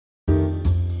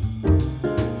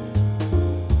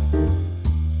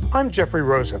I'm Jeffrey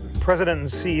Rosen, President and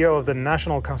CEO of the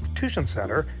National Constitution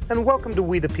Center, and welcome to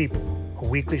We the People, a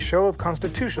weekly show of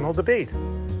constitutional debate.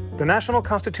 The National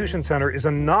Constitution Center is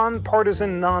a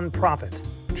nonpartisan nonprofit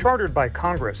chartered by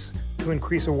Congress to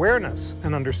increase awareness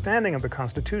and understanding of the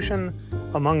Constitution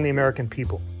among the American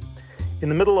people. In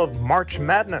the middle of March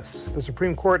Madness, the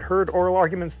Supreme Court heard oral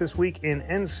arguments this week in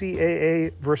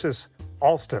NCAA versus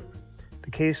Alston.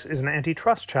 The case is an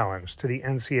antitrust challenge to the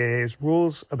NCAA's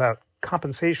rules about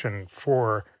compensation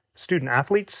for student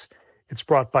athletes. It's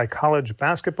brought by college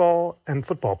basketball and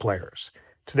football players.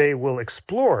 Today, we'll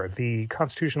explore the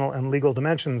constitutional and legal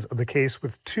dimensions of the case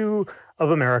with two of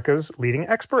America's leading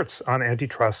experts on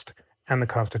antitrust and the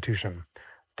Constitution.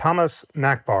 Thomas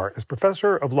Nachbar is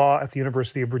professor of law at the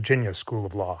University of Virginia School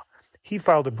of Law. He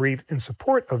filed a brief in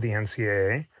support of the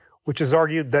NCAA, which has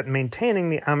argued that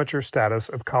maintaining the amateur status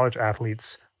of college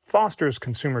athletes fosters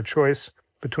consumer choice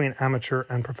between amateur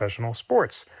and professional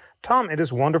sports. Tom, it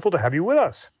is wonderful to have you with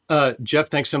us. Jeff,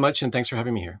 thanks so much, and thanks for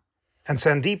having me here. And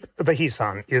Sandeep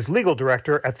Vahisan is legal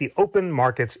director at the Open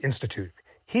Markets Institute.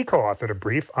 He co-authored a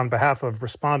brief on behalf of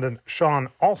respondent Sean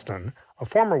Alston, a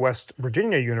former West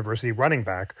Virginia University running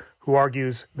back, who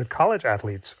argues that college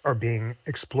athletes are being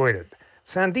exploited.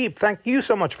 Sandeep, thank you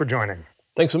so much for joining.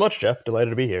 Thanks so much, Jeff.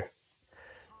 Delighted to be here.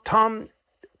 Tom,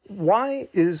 why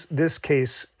is this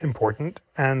case important,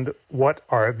 and what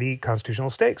are the constitutional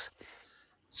stakes?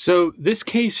 So this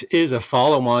case is a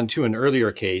follow-on to an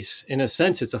earlier case. In a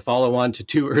sense, it's a follow-on to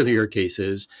two earlier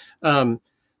cases. There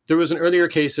was an earlier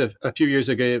case a few years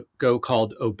ago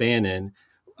called O'Bannon,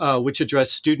 which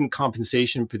addressed student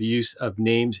compensation for the use of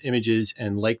names, images,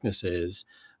 and likenesses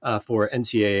for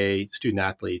NCAA student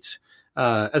athletes,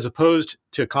 as opposed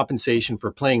to compensation for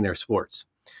playing their sports.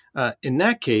 In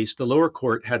that case, the lower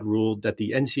court had ruled that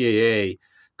the NCAA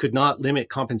could not limit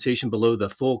compensation below the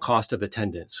full cost of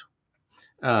attendance.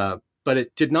 But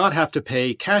it did not have to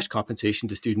pay cash compensation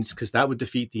to students because that would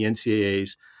defeat the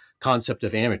NCAA's concept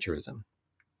of amateurism.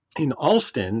 In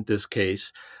Alston, this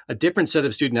case, a different set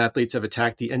of student athletes have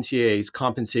attacked the NCAA's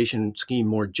compensation scheme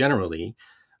more generally,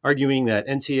 arguing that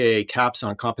NCAA caps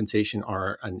on compensation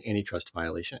are an antitrust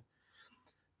violation.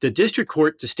 The district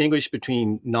court distinguished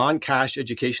between non-cash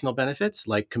educational benefits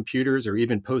like computers or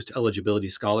even post-eligibility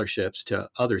scholarships to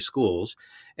other schools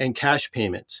and cash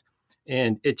payments.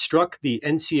 And it struck the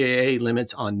NCAA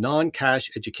limits on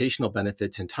non-cash educational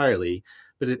benefits entirely,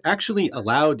 but it actually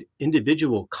allowed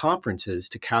individual conferences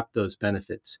to cap those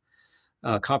benefits.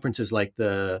 Conferences like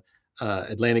the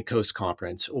Atlantic Coast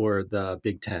Conference or the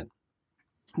Big Ten.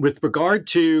 With regard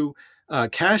to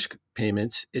cash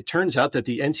payments, it turns out that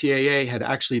the NCAA had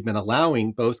actually been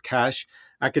allowing both cash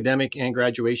academic and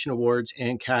graduation awards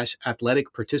and cash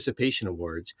athletic participation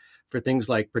awards for things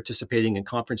like participating in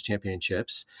conference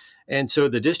championships. And so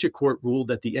the district court ruled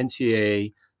that the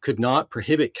NCAA could not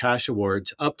prohibit cash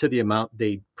awards up to the amount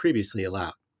they previously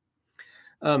allowed.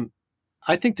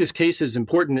 I think this case is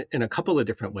important in a couple of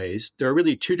different ways. There are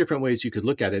really two different ways you could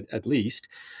look at it, at least.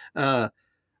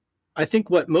 I think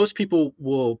what most people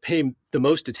will pay the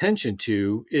most attention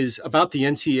to is about the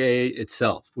NCAA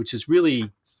itself, which is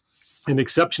really an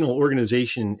exceptional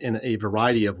organization in a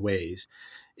variety of ways.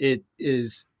 It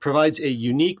provides a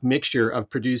unique mixture of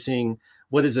producing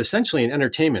what is essentially an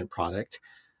entertainment product,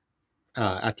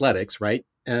 athletics, right,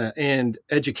 and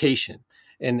education.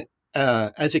 And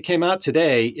as it came out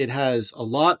today, it has a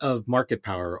lot of market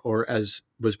power, or as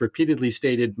was repeatedly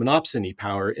stated, monopsony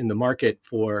power in the market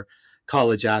for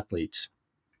college athletes.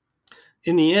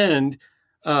 In the end,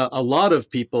 a lot of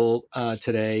people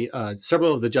today,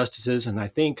 several of the justices, and I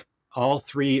think all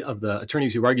three of the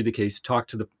attorneys who argued the case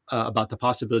talked to about the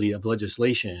possibility of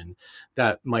legislation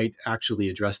that might actually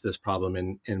address this problem,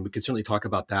 and we can certainly talk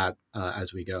about that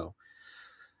as we go.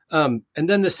 And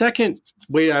then the second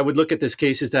way I would look at this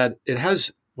case is that it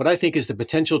has what I think is the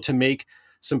potential to make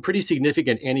some pretty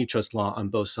significant antitrust law on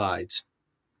both sides.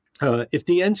 If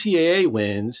the NCAA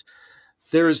wins,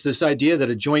 there is this idea that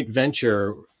a joint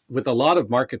venture with a lot of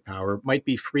market power might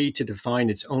be free to define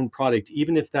its own product,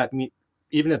 even if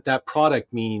that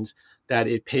product means that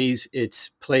it pays its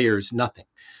players nothing.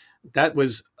 That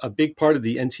was a big part of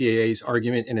the NCAA's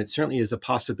argument, and it certainly is a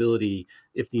possibility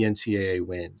if the NCAA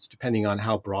wins, depending on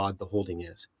how broad the holding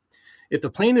is. If the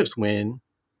plaintiffs win,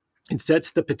 it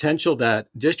sets the potential that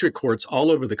district courts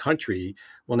all over the country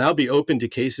will now be open to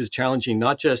cases challenging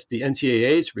not just the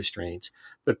NCAA's restraints,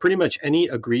 but pretty much any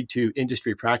agreed to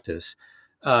industry practice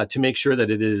to make sure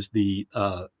that it is the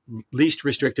least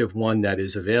restrictive one that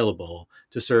is available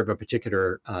to serve a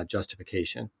particular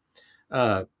justification.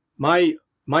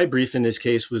 My brief in this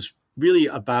case was really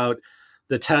about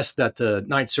the test that the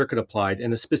Ninth Circuit applied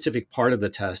and a specific part of the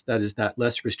test, that is that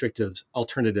less restrictive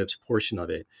alternatives portion of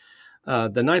it.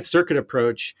 The Ninth Circuit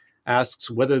approach asks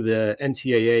whether the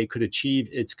NCAA could achieve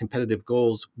its competitive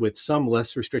goals with some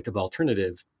less restrictive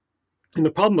alternative. And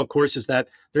the problem, of course, is that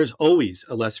there's always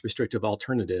a less restrictive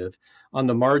alternative. On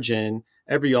the margin,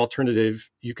 every alternative,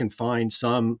 you can find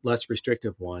some less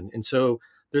restrictive one. And so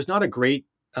there's not a great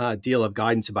deal of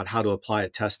guidance about how to apply a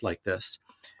test like this.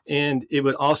 And it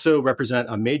would also represent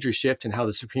a major shift in how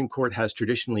the Supreme Court has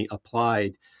traditionally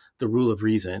applied the rule of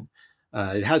reason.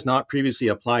 It has not previously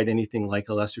applied anything like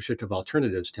a less restrictive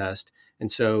alternatives test.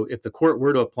 And so if the court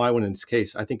were to apply one in this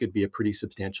case, I think it'd be a pretty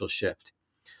substantial shift.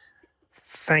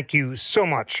 Thank you so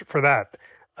much for that.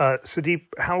 Sudeep,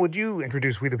 how would you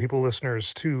introduce We the People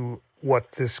listeners to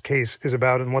what this case is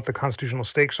about and what the constitutional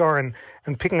stakes are? And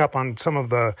picking up on some of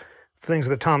the things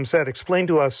that Tom said, explain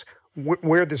to us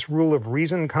where this rule of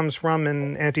reason comes from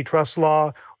in antitrust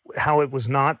law, how it was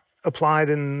not applied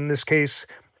in this case,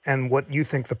 and what you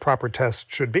think the proper test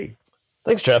should be.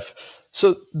 Thanks, Jeff.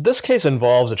 So this case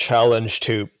involves a challenge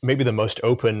to maybe the most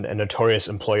open and notorious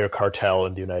employer cartel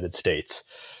in the United States.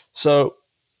 So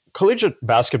collegiate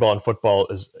basketball and football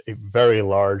is a very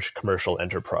large commercial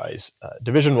enterprise.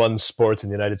 Division I sports in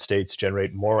the United States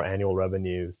generate more annual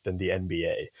revenue than the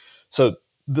NBA. So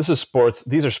these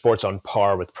are sports on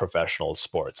par with professional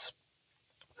sports.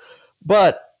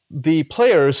 But the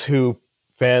players who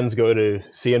fans go to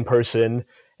see in person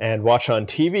and watch on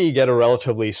TV get a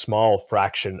relatively small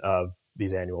fraction of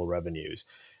these annual revenues.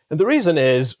 And the reason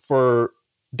is, for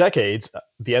decades,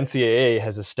 the NCAA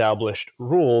has established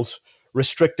rules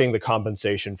restricting the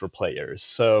compensation for players.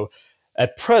 So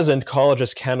at present,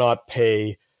 colleges cannot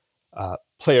pay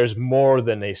players more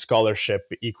than a scholarship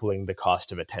equaling the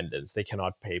cost of attendance. They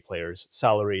cannot pay players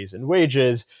salaries and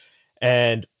wages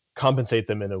and compensate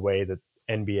them in a way that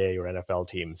NBA or NFL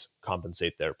teams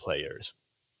compensate their players.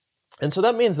 And so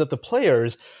that means that the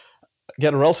players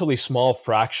get a relatively small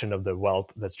fraction of the wealth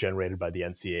that's generated by the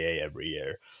NCAA every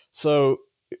year. So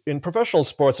in professional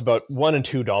sports, about $1 and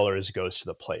 $2 goes to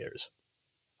the players.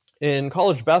 In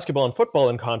college basketball and football,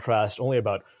 in contrast, only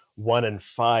about $1 and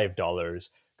 $5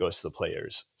 goes to the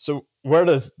players. So where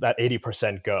does that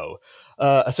 80% go?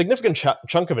 A significant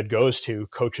chunk of it goes to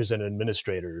coaches and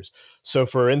administrators. So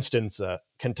for instance,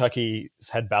 Kentucky's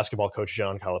head basketball coach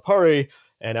John Calipari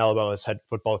and Alabama's head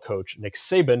football coach Nick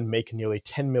Saban make nearly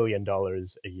 $10 million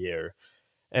a year.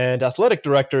 And athletic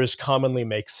directors commonly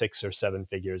make 6 or 7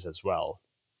 figures as well.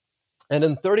 And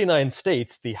in 39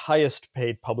 states, the highest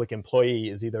paid public employee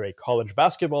is either a college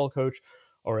basketball coach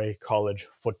or a college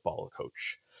football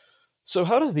coach. So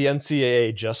how does the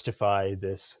NCAA justify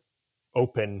this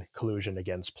open collusion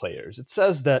against players? It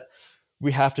says that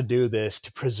we have to do this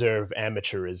to preserve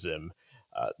amateurism.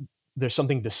 There's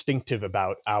something distinctive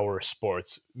about our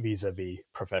sports vis-a-vis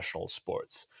professional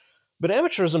sports. But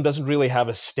amateurism doesn't really have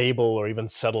a stable or even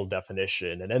settled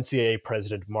definition, and NCAA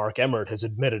President Mark Emmert has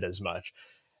admitted as much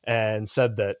and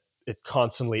said that it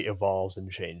constantly evolves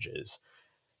and changes.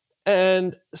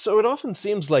 And so it often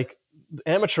seems like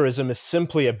amateurism is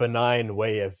simply a benign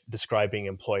way of describing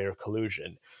employer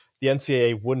collusion. The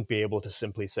NCAA wouldn't be able to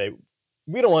simply say,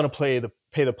 we don't want to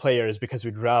pay the players because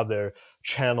we'd rather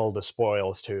channel the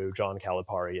spoils to John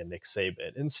Calipari and Nick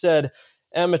Saban. Instead,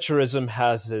 amateurism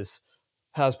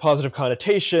has positive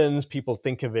connotations. People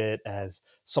think of it as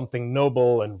something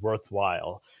noble and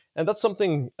worthwhile. And that's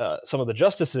something some of the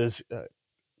justices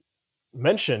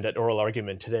mentioned at oral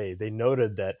argument today. They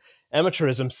noted that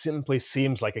amateurism simply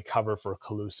seems like a cover for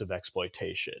collusive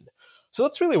exploitation. So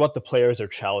that's really what the players are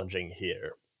challenging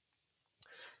here.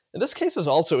 And this case is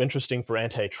also interesting for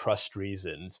antitrust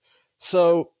reasons.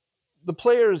 So the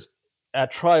players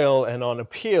at trial and on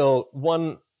appeal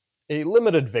won a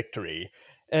limited victory,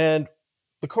 and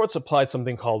the courts applied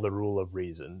something called the rule of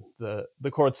reason. The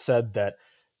court said that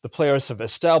the players have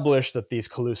established that these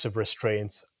collusive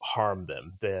restraints harm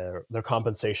them. Their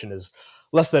compensation is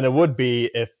less than it would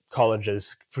be if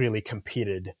colleges freely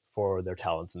competed for their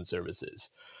talents and services.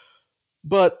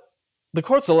 But the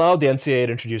courts allowed the NCAA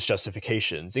to introduce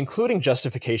justifications, including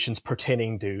justifications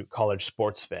pertaining to college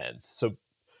sports fans, so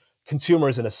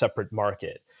consumers in a separate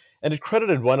market. And it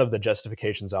credited one of the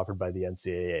justifications offered by the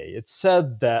NCAA. It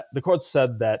said that the court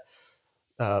said that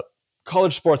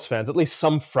college sports fans, at least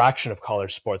some fraction of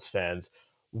college sports fans,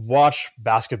 watch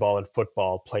basketball and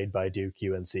football played by Duke,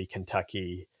 UNC,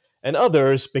 Kentucky, and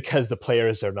others because the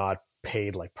players are not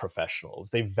paid like professionals.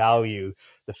 They value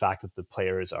the fact that the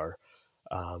players are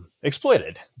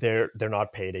exploited. They're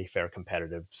not paid a fair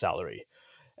competitive salary.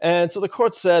 And so the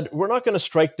court said, we're not going to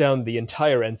strike down the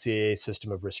entire NCAA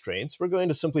system of restraints. We're going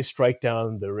to simply strike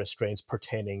down the restraints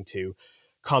pertaining to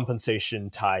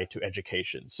compensation tied to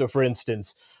education. So, for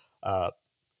instance,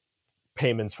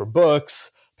 payments for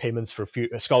books, payments for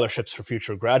scholarships for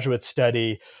future graduate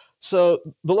study. So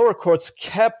the lower courts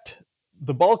kept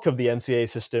the bulk of the NCAA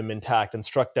system intact and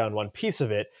struck down one piece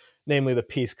of it, namely the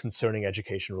piece concerning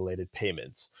education-related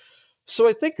payments. So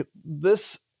I think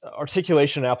this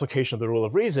articulation and application of the rule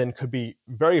of reason could be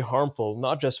very harmful,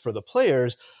 not just for the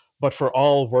players, but for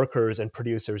all workers and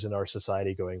producers in our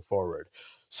society going forward.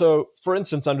 So, for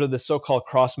instance, under the so-called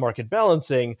cross-market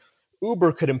balancing,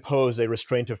 Uber could impose a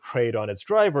restraint of trade on its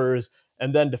drivers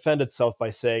and then defend itself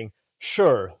by saying,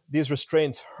 sure, these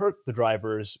restraints hurt the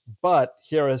drivers, but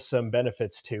here are some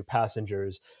benefits to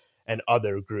passengers and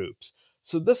other groups.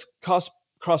 So this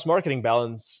cross-marketing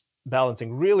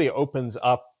balancing really opens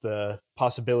up the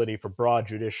possibility for broad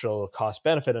judicial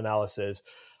cost-benefit analysis,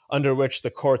 under which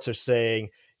the courts are saying,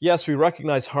 yes, we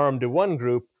recognize harm to one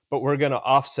group, but we're going to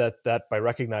offset that by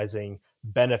recognizing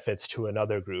benefits to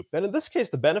another group. And in this case,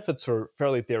 the benefits were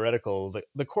fairly theoretical.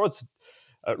 The courts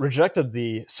rejected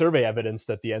the survey evidence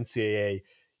that the NCAA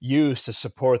used to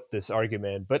support this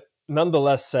argument, but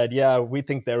nonetheless said, yeah, we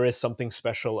think there is something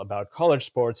special about college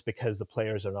sports because the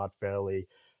players are not fairly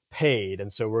paid.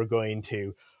 And so we're going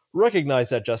to recognize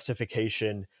that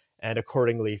justification and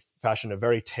accordingly fashion a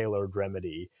very tailored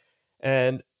remedy.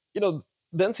 And,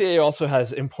 the NCAA also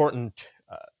has important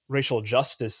racial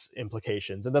justice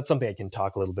implications, and that's something I can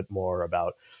talk a little bit more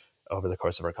about over the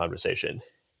course of our conversation.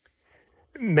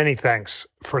 Many thanks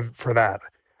for that.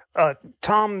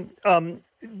 Tom,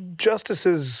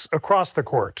 justices across the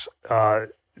court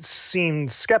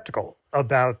seemed skeptical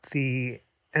about the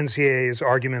NCAA's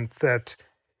argument that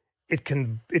it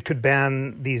could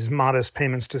ban these modest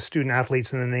payments to student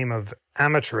athletes in the name of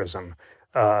amateurism.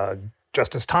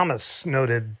 Justice Thomas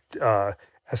noted, as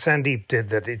Sandeep did,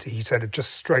 that he said, it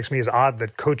just strikes me as odd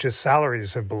that coaches'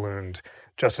 salaries have ballooned.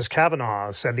 Justice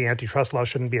Kavanaugh said the antitrust law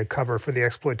shouldn't be a cover for the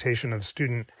exploitation of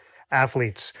student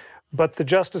athletes. But the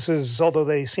justices, although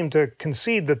they seem to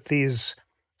concede that these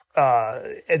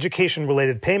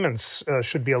education-related payments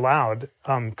should be allowed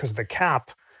because the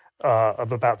cap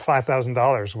of about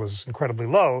 $5,000 was incredibly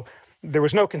low, there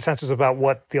was no consensus about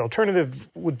what the alternative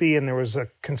would be, and there was a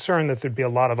concern that there'd be a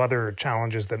lot of other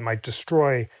challenges that might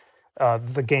destroy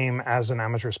the game as an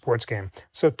amateur sports game.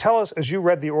 So tell us, as you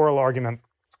read the oral argument,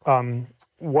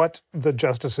 what the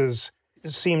justices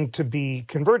seemed to be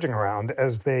converging around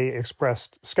as they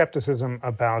expressed skepticism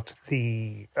about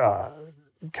the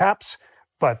caps,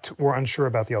 but were unsure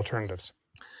about the alternatives.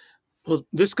 Well,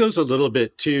 this goes a little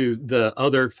bit to the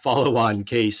other follow-on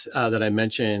case that I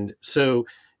mentioned. So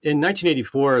in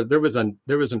 1984, there was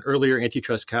an earlier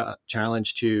antitrust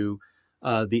challenge to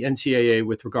the NCAA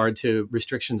with regard to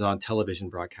restrictions on television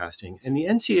broadcasting. And the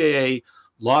NCAA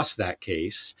lost that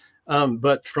case.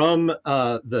 But from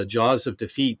the jaws of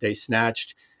defeat, they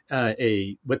snatched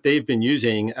what they've been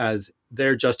using as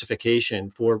their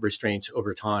justification for restraints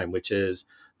over time, which is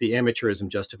the amateurism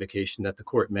justification that the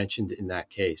court mentioned in that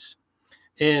case.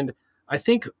 And I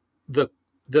think the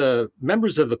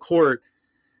members of the court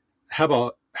had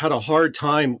a hard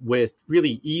time with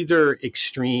really either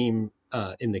extreme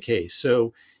in the case.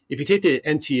 So if you take the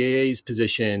NCAA's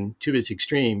position to its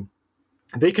extreme,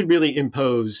 they could really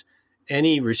impose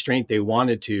any restraint they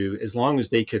wanted to, as long as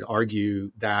they could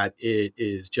argue that it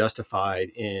is justified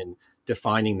in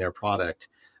defining their product.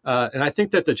 And I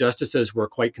think that the justices were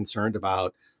quite concerned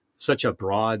about such a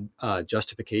broad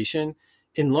justification,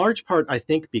 in large part, I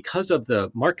think, because of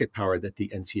the market power that the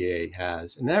NCAA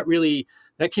has. And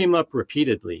that came up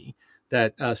repeatedly,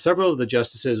 that several of the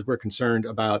justices were concerned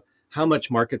about how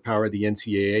much market power the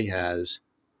NCAA has.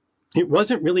 It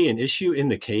wasn't really an issue in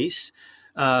the case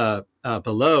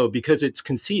below because it's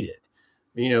conceded.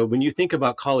 When you think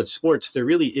about college sports, there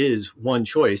really is one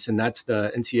choice, and that's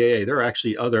the NCAA. There are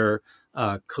actually other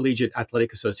collegiate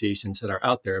athletic associations that are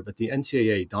out there, but the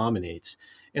NCAA dominates.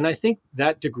 And I think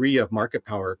that degree of market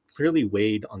power clearly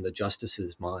weighed on the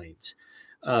justices' minds.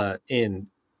 And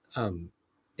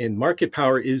market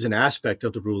power is an aspect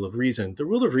of the rule of reason. The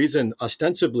rule of reason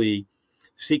ostensibly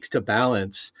seeks to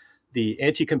balance the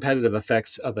anti-competitive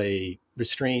effects of a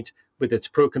restraint with its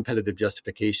pro-competitive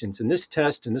justifications. And this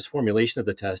test and this formulation of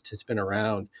the test has been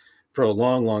around for a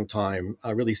long, long time,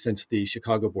 really since the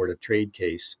Chicago Board of Trade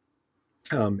case.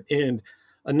 And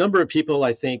a number of people,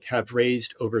 I think, have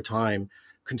raised over time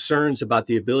concerns about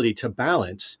the ability to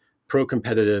balance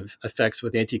pro-competitive effects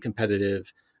with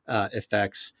anti-competitive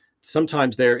effects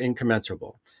sometimes they're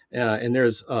incommensurable. And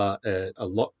there's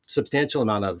substantial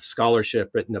amount of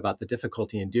scholarship written about the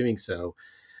difficulty in doing so.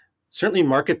 Certainly,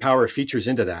 market power features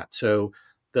into that. So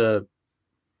the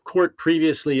court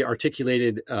previously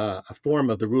articulated a form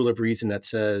of the rule of reason that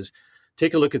says,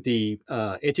 take a look at the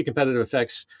anti-competitive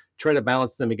effects, try to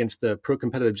balance them against the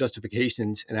pro-competitive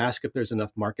justifications, and ask if there's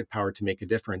enough market power to make a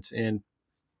difference. And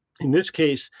in this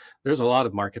case, there's a lot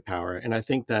of market power. And I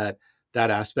think that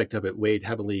that aspect of it weighed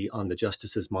heavily on the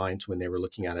justices' minds when they were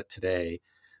looking at it today.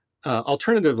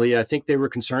 Alternatively, I think they were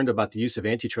concerned about the use of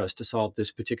antitrust to solve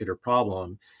this particular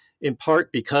problem, in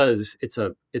part because it's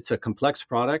a complex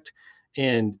product.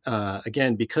 And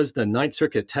again, because the Ninth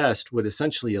Circuit test would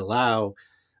essentially allow,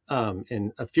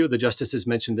 and a few of the justices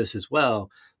mentioned this as well,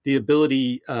 the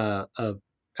ability of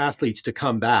athletes to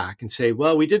come back and say,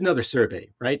 well, we did another survey,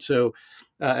 right? So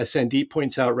as Sandeep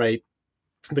points out, right,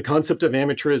 the concept of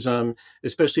amateurism,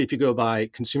 especially if you go by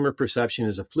consumer perception,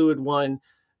 is a fluid one.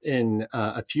 In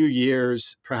a few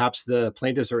years, perhaps the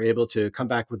plaintiffs are able to come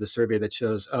back with a survey that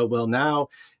shows, oh, well, now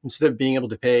instead of being able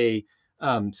to pay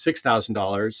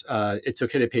 $6,000, it's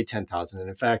okay to pay $10,000. And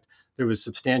in fact, there was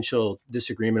substantial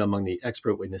disagreement among the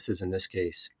expert witnesses in this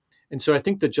case. And so I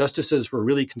think the justices were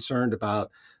really concerned about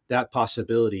that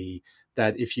possibility,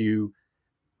 that if you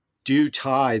do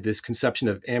tie this conception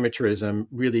of amateurism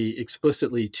really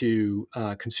explicitly to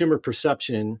consumer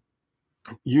perception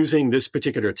using this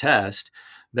particular test,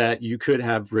 that you could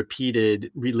have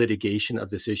repeated relitigation of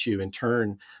this issue and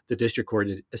turn the district court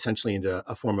essentially into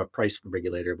a form of price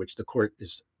regulator, which the court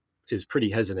is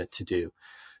pretty hesitant to do.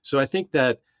 So I think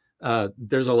that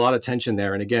there's a lot of tension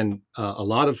there. And again, a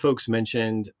lot of folks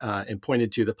mentioned and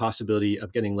pointed to the possibility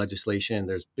of getting legislation.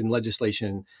 There's been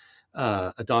legislation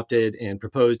adopted and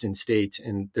proposed in states,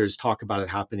 and there's talk about it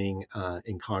happening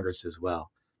in Congress as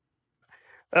well.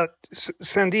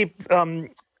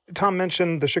 Sandeep, Tom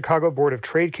mentioned the Chicago Board of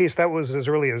Trade case. That was as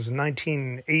early as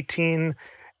 1918,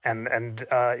 and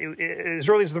as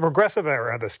early as the Progressive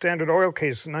era, the Standard Oil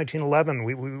case in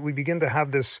 1911, we begin to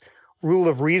have this rule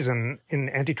of reason in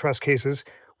antitrust cases,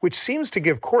 which seems to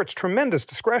give courts tremendous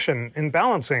discretion in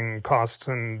balancing costs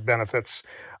and benefits.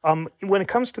 When it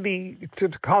comes to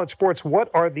college sports, what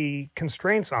are the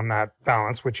constraints on that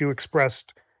balance, which you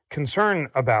expressed concern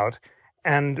about,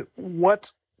 and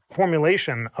what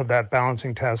formulation of that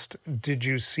balancing test did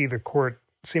you see the court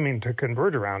seeming to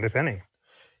converge around, if any?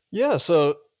 Yeah,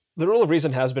 so the rule of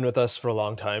reason has been with us for a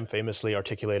long time, famously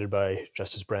articulated by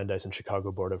Justice Brandeis in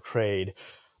Chicago Board of Trade.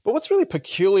 But what's really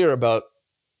peculiar about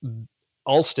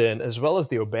Alston, as well as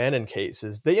the O'Bannon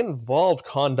cases, they involved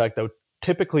conduct that would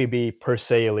typically be per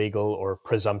se illegal or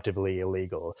presumptively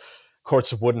illegal.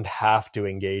 Courts wouldn't have to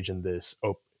engage in this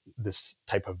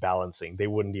type of balancing. They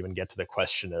wouldn't even get to the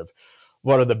question of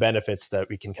what are the benefits that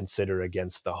we can consider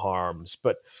against the harms.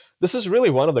 But this is really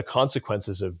one of the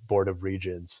consequences of Board of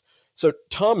Regents. So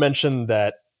Tom mentioned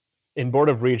that in Board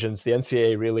of Regents, the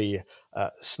NCAA really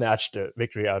snatched a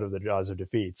victory out of the jaws of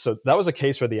defeat. So that was a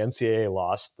case where the NCAA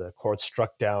lost. The court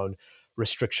struck down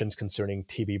restrictions concerning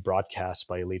TV broadcasts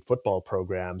by elite football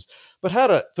programs, but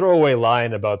had a throwaway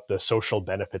line about the social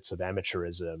benefits of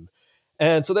amateurism.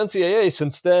 And so the NCAA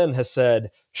since then has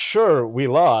said, sure, we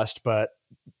lost, but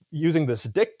using this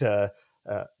dicta,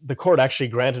 the court actually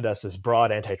granted us this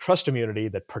broad antitrust immunity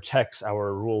that protects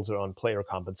our rules on player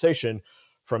compensation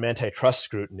from antitrust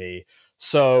scrutiny.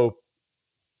 So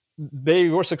they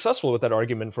were successful with that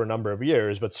argument for a number of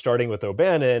years, but starting with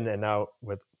O'Bannon and now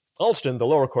with Alston, the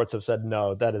lower courts have said,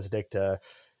 no, that is dicta.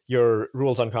 Your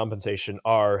rules on compensation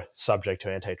are subject to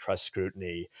antitrust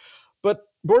scrutiny. But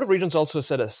Board of Regents also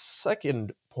said a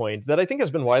second point that I think has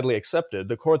been widely accepted.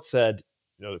 The court said,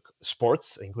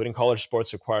 sports, including college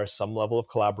sports, require some level of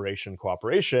collaboration and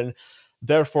cooperation.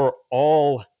 Therefore,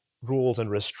 all rules and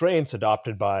restraints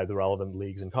adopted by the relevant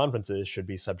leagues and conferences should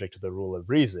be subject to the rule of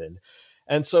reason.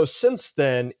 And so since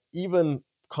then, even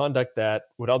conduct that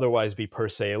would otherwise be per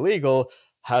se illegal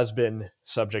has been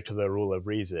subject to the rule of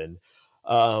reason.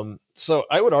 So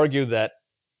I would argue that,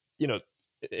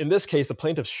 in this case, the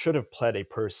plaintiffs should have pled a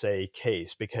per se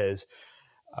case because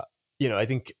I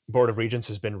think Board of Regents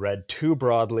has been read too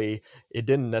broadly. It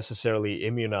didn't necessarily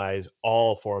immunize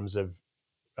all forms of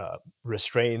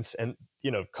restraints. And,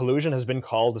 collusion has been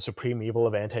called the supreme evil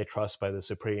of antitrust by the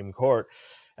Supreme Court.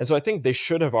 And so I think they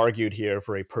should have argued here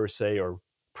for a per se or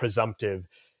presumptive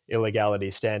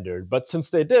illegality standard. But since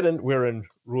they didn't, we're in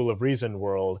rule of reason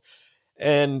world.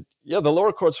 And the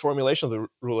lower court's formulation of the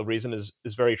rule of reason is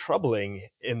very troubling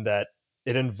in that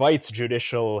it invites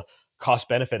judicial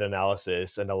cost-benefit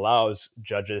analysis and allows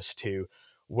judges to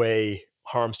weigh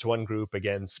harms to one group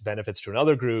against benefits to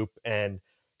another group and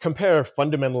compare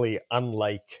fundamentally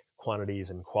unlike quantities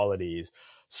and qualities.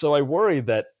 So I worry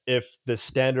that if this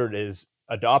standard is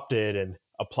adopted and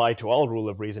applied to all rule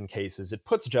of reason cases, it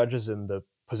puts judges in the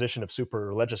position of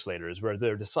super legislators where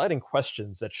they're deciding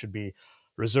questions that should be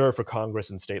reserved for Congress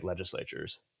and state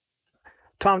legislatures.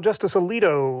 Tom, Justice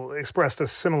Alito expressed a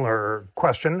similar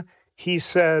question. He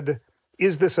said,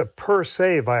 is this a per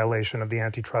se violation of the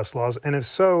antitrust laws? And if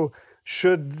so,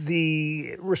 should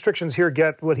the restrictions here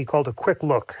get what he called a quick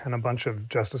look? And a bunch of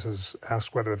justices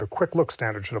asked whether the quick look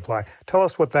standard should apply. Tell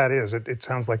us what that is. It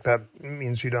sounds like that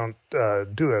means you don't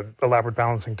do an elaborate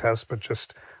balancing test, but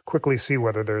just quickly see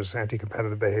whether there's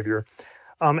anti-competitive behavior.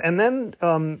 And then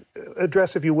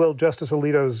address, if you will, Justice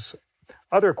Alito's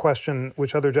other question,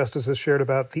 which other justices shared,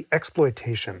 about the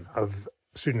exploitation of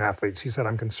student athletes. He said,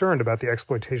 I'm concerned about the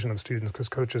exploitation of students because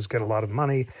coaches get a lot of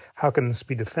money. How can this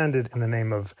be defended in the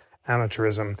name of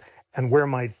amateurism? And where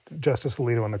might Justice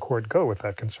Alito and the court go with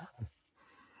that concern?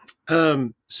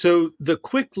 So the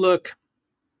quick look,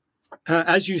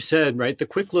 as you said, right, the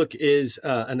quick look is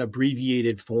an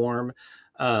abbreviated form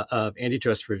of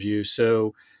antitrust review.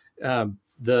 So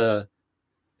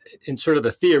in sort of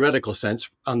a theoretical sense,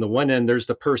 on the one end, there's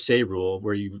the per se rule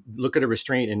where you look at a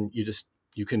restraint and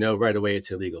you can know right away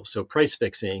it's illegal. So price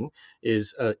fixing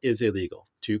is illegal.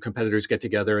 Two competitors get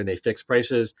together and they fix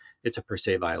prices. It's a per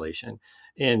se violation.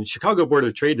 And Chicago Board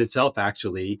of Trade itself,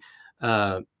 actually,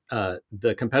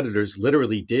 the competitors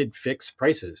literally did fix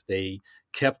prices. They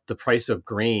kept the price of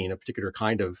grain, a particular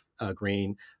kind of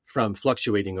grain, from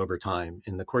fluctuating over time.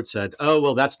 And the court said, oh,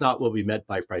 well, that's not what we meant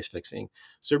by price fixing.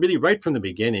 So really, right from the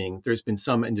beginning, there's been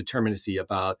some indeterminacy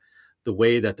about the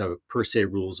way that the per se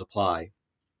rules apply.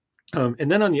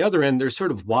 And then on the other end, there's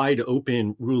sort of wide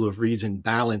open rule of reason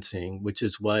balancing, which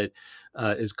is what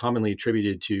is commonly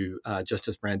attributed to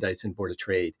Justice Brandeis and Board of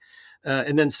Trade.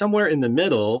 And then somewhere in the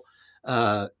middle,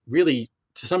 really,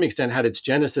 to some extent, had its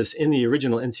genesis in the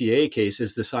original NCAA case,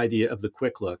 is this idea of the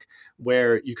quick look,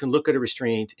 where you can look at a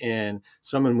restraint and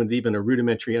someone with even a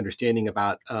rudimentary understanding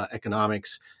about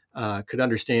economics could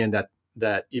understand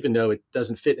that even though it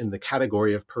doesn't fit in the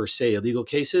category of per se illegal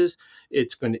cases,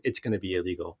 it's going to be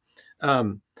illegal.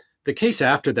 The case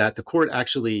after that, the court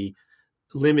actually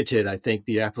limited, I think,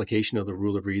 the application of the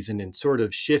rule of reason and sort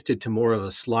of shifted to more of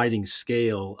a sliding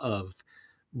scale of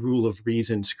rule of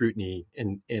reason scrutiny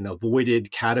and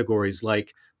avoided categories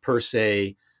like per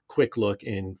se, quick look,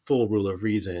 and full rule of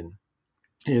reason.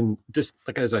 And just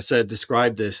like, as I said,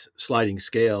 describe this sliding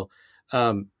scale.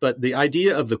 But the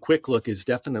idea of the quick look is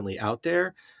definitely out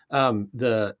there.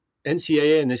 The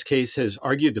NCAA in this case has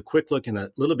argued the quick look in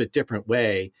a little bit different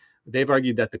way. They've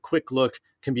argued that the quick look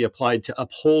can be applied to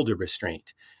uphold a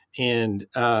restraint. And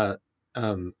I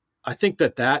think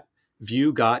that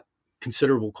view got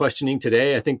considerable questioning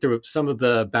today. I think there was some of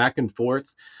the back and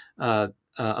forth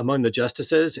among the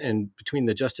justices and between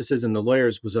the justices and the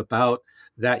lawyers was about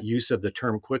that use of the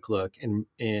term quick look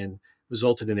and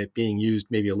resulted in it being used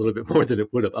maybe a little bit more than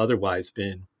it would have otherwise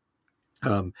been.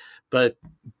 But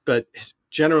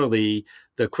generally,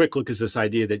 the quick look is this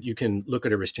idea that you can look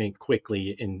at a restraint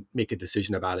quickly and make a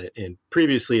decision about it. And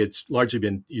previously, it's largely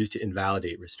been used to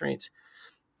invalidate restraints.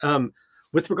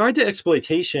 With regard to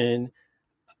exploitation,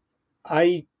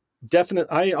 I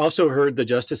also heard the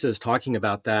justices talking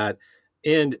about that,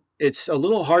 and it's a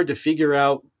little hard to figure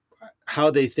out how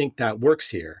they think that works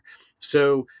here.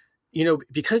 So,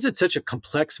 because it's such a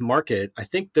complex market, I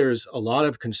think there's a lot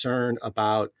of concern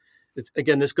about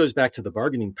again, this goes back to the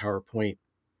bargaining power point.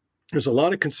 There's a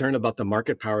lot of concern about the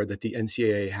market power that the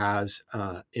NCAA has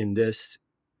in this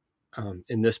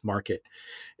market,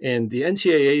 and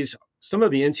some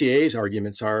of the NCAA's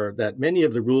arguments are that many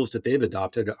of the rules that they've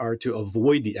adopted are to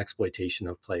avoid the exploitation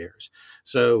of players.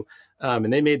 So,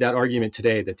 and they made that argument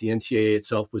today that the NCAA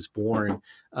itself was born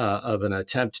of an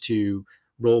attempt to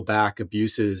roll back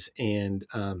abuses and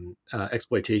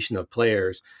exploitation of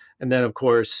players. And then, of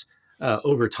course,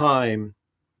 over time,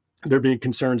 there have been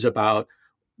concerns about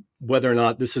whether or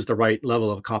not this is the right level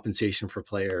of compensation for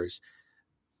players.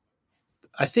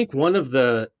 I think one of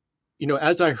the,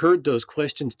 as I heard those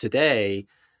questions today,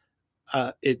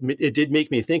 it did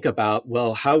make me think about,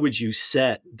 well, how would you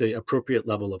set the appropriate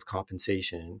level of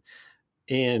compensation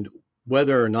and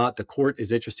whether or not the court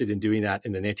is interested in doing that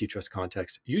in an antitrust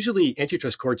context. Usually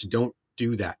antitrust courts don't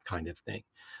do that kind of thing.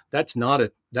 That's not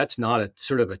a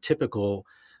sort of a typical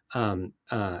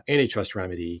antitrust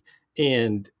remedy.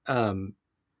 And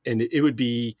it would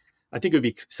be, I think it would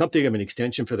be something of an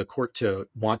extension for the court to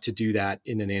want to do that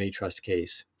in an antitrust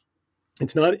case.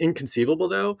 It's not inconceivable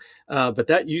though, but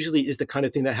that usually is the kind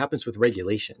of thing that happens with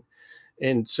regulation.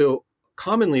 And so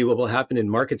commonly what will happen in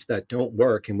markets that don't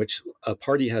work, in which a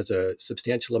party has a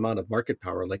substantial amount of market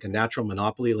power, like a natural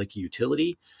monopoly, like a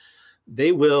utility,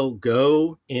 they will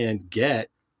go and get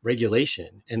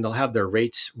regulation, and they'll have their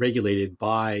rates regulated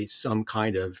by some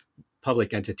kind of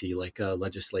public entity like a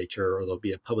legislature, or there'll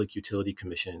be a public utility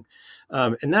commission.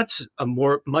 And that's a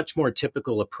much more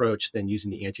typical approach than using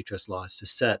the antitrust laws to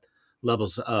set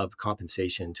levels of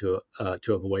compensation to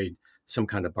avoid some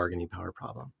kind of bargaining power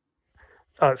problem.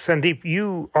 Sandeep,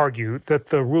 you argue that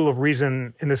the rule of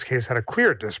reason in this case had a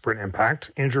clear disparate impact.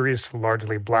 Injuries to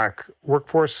largely Black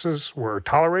workforces were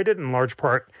tolerated in large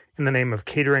part in the name of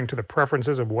catering to the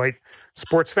preferences of white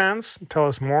sports fans. Tell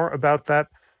us more about that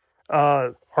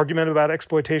argument about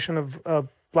exploitation of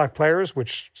Black players,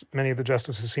 which many of the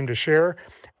justices seem to share.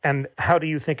 And how do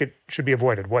you think it should be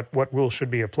avoided? What rules should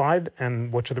be applied,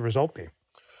 and what should the result be?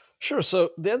 Sure.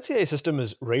 So the NCAA system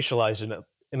is racialized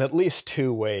in at least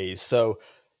two ways. So,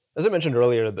 as I mentioned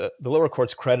earlier, the lower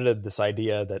courts credited this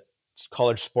idea that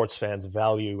college sports fans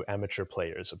value amateur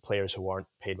players, players who aren't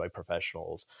paid by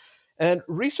professionals. And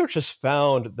research has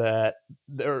found that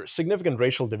there are significant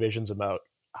racial divisions about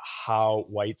how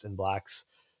whites and Blacks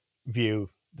view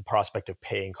the prospect of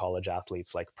paying college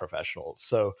athletes like professionals.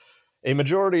 So, a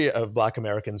majority of Black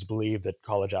Americans believe that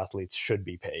college athletes should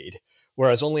be paid,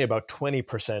 whereas only about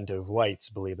 20% of whites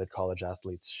believe that college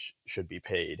athletes should be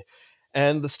paid.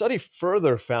 And the study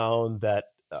further found that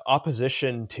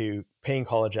opposition to paying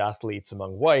college athletes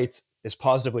among whites is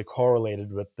positively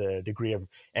correlated with the degree of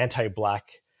anti-Black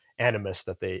animus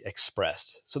that they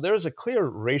expressed. So there is a clear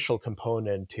racial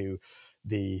component to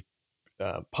the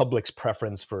public's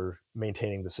preference for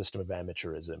maintaining the system of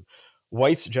amateurism.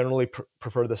 Whites generally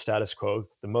prefer the status quo.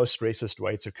 The most racist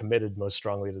whites are committed most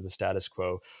strongly to the status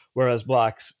quo, whereas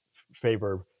Blacks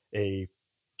favor a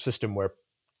system where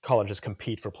colleges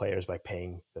compete for players by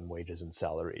paying them wages and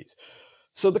salaries.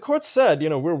 So the court said,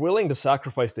 we're willing to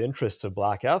sacrifice the interests of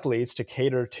Black athletes to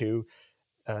cater to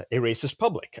a racist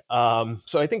public.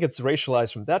 So I think it's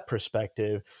racialized from that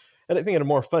perspective. And I think at a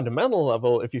more fundamental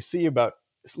level, if you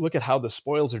look at how the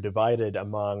spoils are divided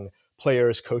among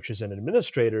players, coaches, and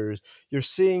administrators, you're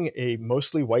seeing a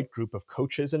mostly white group of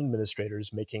coaches and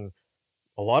administrators making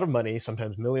a lot of money,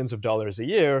 sometimes millions of dollars a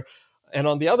year, and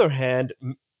on the other hand,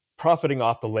 profiting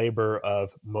off the labor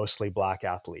of mostly Black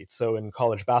athletes. So in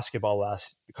college basketball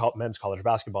men's college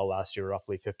basketball last year,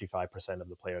 roughly 55% of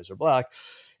the players are Black.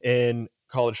 In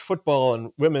college football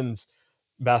and women's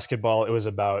basketball, it was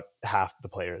about half the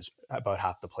players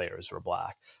were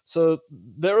Black. So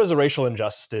there is a racial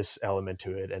injustice element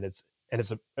to it, and it's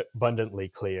abundantly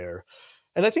clear.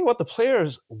 And I think what the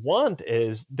players want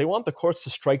is they want the courts to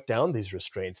strike down these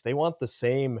restraints. They want the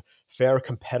same fair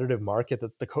competitive market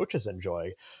that the coaches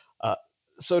enjoy.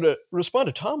 So to respond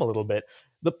to Tom a little bit,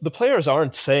 the players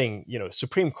aren't saying,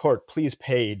 Supreme Court, please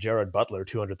pay Jared Butler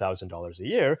 $200,000 a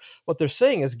year. What they're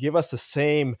saying is give us the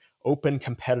same open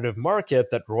competitive market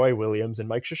that Roy Williams and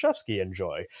Mike Krzyzewski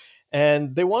enjoy.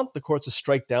 And they want the courts to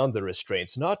strike down the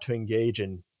restraints, not to engage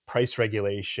in price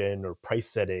regulation or price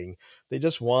setting. They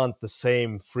just want the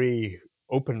same free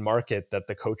open market that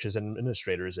the coaches and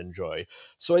administrators enjoy.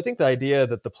 So I think the idea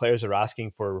that the players are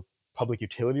asking for public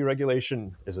utility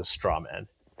regulation is a straw man.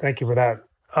 Thank you for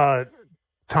that.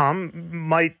 Tom,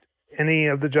 might any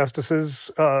of the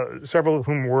justices, several of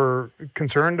whom were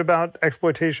concerned about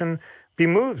exploitation, be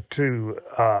moved to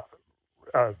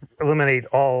eliminate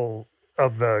all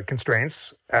of the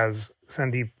constraints, as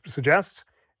Sandeep suggests?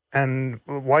 And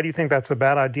why do you think that's a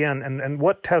bad idea? And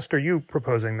what test are you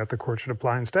proposing that the court should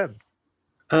apply instead?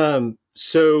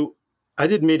 So I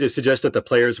didn't mean to suggest that the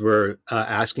players were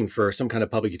asking for some kind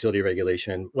of public utility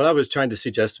regulation. What I was trying to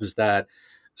suggest was that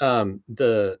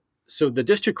the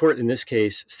district court in this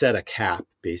case set a cap,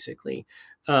 basically.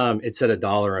 It set a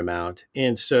dollar amount.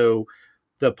 And so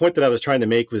the point that I was trying to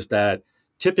make was that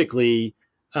typically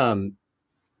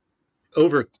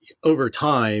over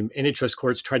time, antitrust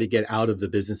courts try to get out of the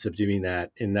business of doing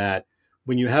that, in that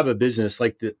when you have a business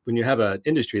when you have an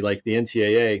industry like the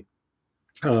NCAA,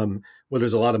 where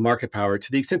there's a lot of market power,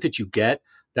 to the extent that you get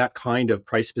that kind of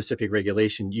price-specific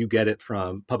regulation, you get it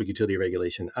from public utility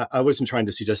regulation. I wasn't trying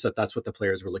to suggest that that's what the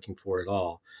players were looking for at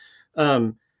all.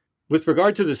 With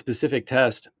regard to the specific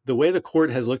test, the way the court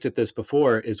has looked at this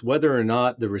before is whether or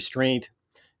not the restraint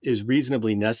is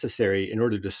reasonably necessary in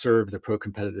order to serve the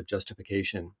pro-competitive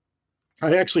justification.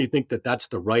 I actually think that that's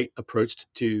the right approach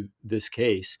to this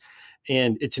case.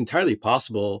 And it's entirely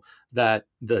possible that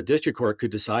the district court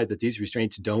could decide that these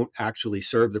restraints don't actually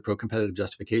serve the pro-competitive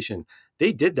justification.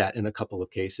 They did that in a couple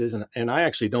of cases. And I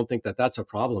actually don't think that that's a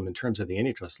problem in terms of the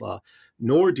antitrust law,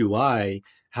 nor do I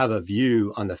have a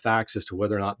view on the facts as to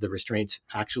whether or not the restraints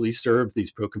actually serve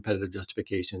these pro-competitive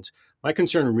justifications. My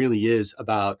concern really is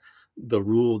about the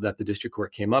rule that the district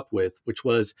court came up with, which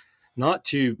was not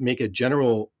to make a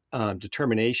general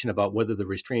determination about whether the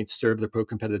restraints serve the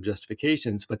pro-competitive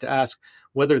justifications, but to ask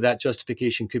whether that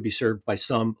justification could be served by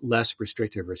some less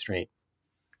restrictive restraint.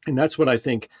 And that's what I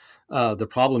think the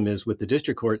problem is with the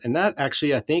district court. And that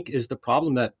actually, I think, is the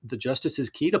problem that the justices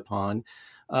keyed upon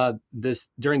this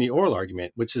during the oral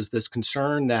argument, which is this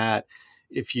concern that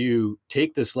if you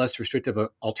take this less restrictive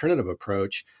alternative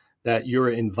approach, that you're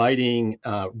inviting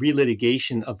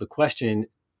relitigation of the question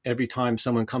every time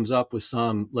someone comes up with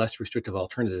some less restrictive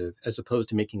alternative, as opposed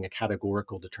to making a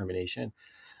categorical determination.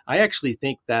 I actually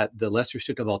think that the less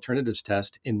restrictive alternatives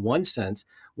test, in one sense,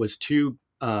 was too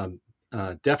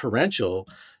deferential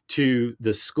to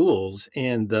the schools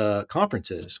and the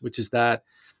conferences, which is that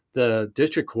the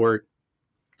district court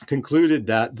concluded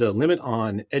that the limit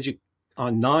on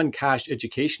non-cash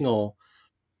educational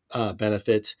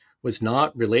benefits was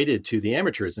not related to the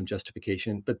amateurism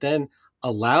justification, but then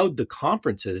allowed the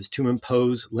conferences to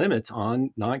impose limits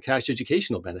on non-cash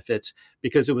educational benefits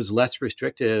because it was less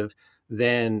restrictive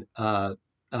than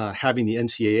having the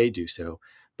NCAA do so.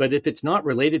 But if it's not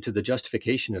related to the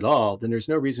justification at all, then there's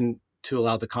no reason to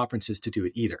allow the conferences to do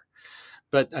it either.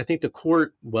 But I think the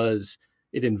court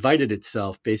it invited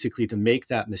itself basically to make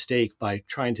that mistake by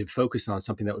trying to focus on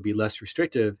something that would be less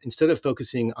restrictive instead of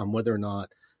focusing on whether or not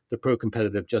the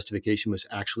pro-competitive justification was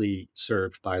actually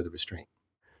served by the restraint.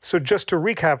 So just to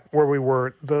recap where we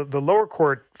were, the lower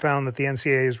court found that the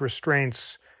NCAA's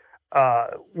restraints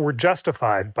were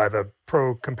justified by the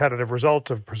pro-competitive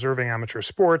result of preserving amateur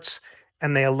sports,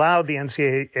 and they allowed the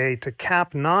NCAA to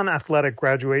cap non-athletic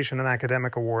graduation and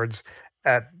academic awards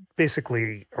at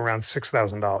basically around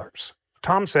 $6,000.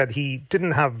 Tom said he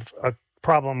didn't have a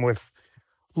problem with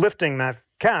lifting that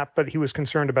cap, but he was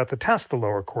concerned about the test the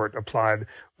lower court applied,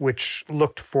 which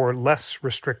looked for less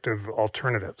restrictive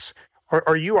alternatives.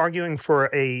 Are you arguing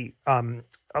for a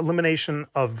elimination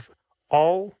of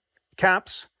all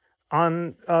caps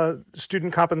on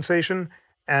student compensation?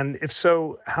 And if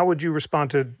so, how would you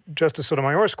respond to Justice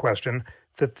Sotomayor's question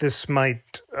that this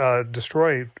might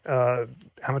destroy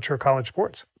amateur college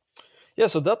sports? Yeah,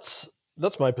 so that's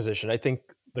my position. I think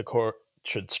the court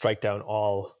should strike down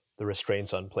all the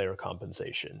restraints on player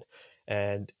compensation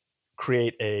and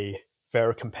create a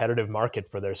fair competitive market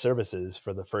for their services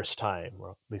for the first time, or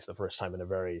at least the first time in a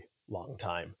very long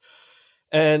time.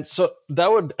 And so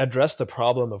that would address the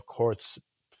problem of courts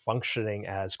functioning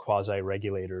as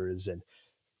quasi-regulators and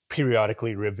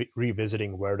periodically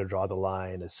revisiting where to draw the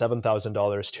line. Is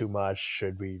 $7,000 too much?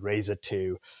 Should we raise it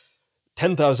to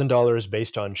 $10,000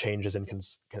 based on changes in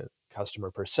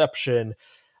customer perception?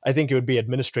 I think it would be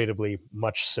administratively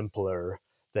much simpler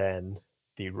than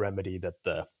the remedy that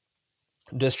the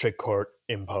district court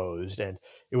imposed, and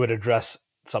it would address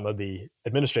some of the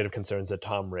administrative concerns that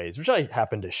Tom raised, which I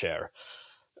happen to share.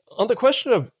 On the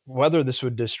question of whether this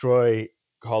would destroy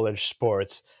college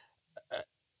sports,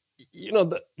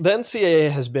 the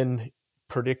NCAA has been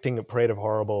predicting a parade of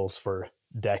horribles for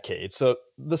decades. So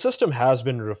the system has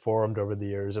been reformed over the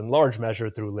years, in large measure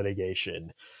through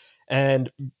litigation.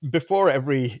 And before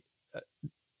every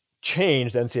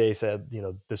change, the NCAA said,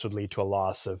 this would lead to a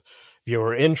loss of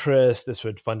viewer interest. This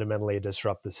would fundamentally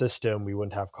disrupt the system. We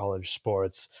wouldn't have college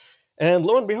sports. And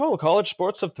lo and behold, college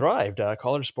sports have thrived.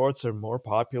 College sports are more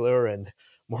popular and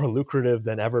more lucrative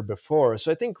than ever before.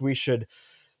 So I think we should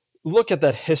look at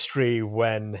that history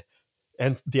when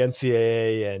the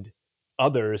NCAA and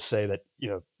others say that,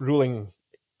 ruling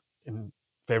in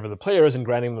favor of the players and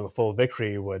granting them a full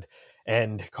victory would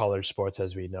end college sports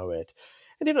as we know it.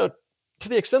 And, to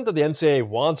the extent that the NCAA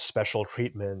wants special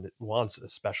treatment, wants a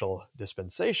special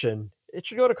dispensation, it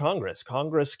should go to Congress.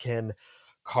 Congress can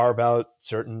carve out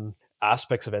certain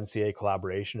aspects of NCAA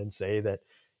collaboration and say that,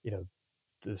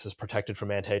 this is protected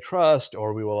from antitrust,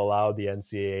 or we will allow the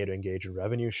NCAA to engage in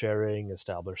revenue sharing,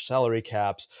 establish salary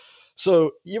caps.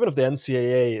 So even if the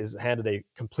NCAA is handed a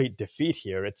complete defeat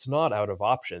here, it's not out of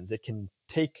options. It can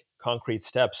take concrete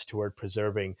steps toward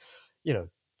preserving,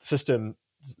 system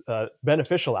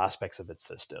beneficial aspects of its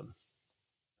system.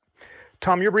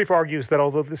 Tom, your brief argues that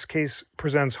although this case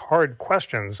presents hard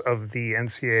questions of the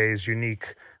NCAA's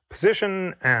unique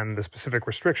position and the specific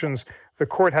restrictions, the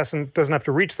court doesn't have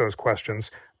to reach those questions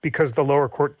because the lower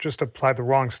court just applied the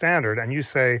wrong standard. And you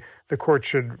say the court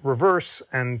should reverse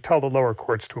and tell the lower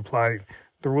courts to apply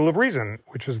the rule of reason,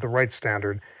 which is the right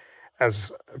standard,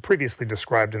 as previously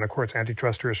described in the court's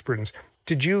antitrust jurisprudence.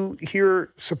 Did you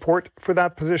hear support for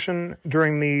that position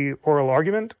during the oral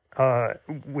argument,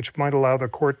 which might allow the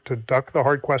court to duck the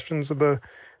hard questions of the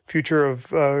future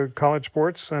of college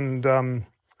sports? And do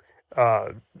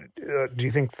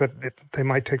you think that they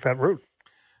might take that route?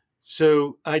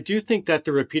 So I do think that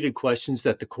the repeated questions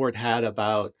that the court had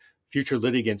about future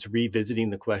litigants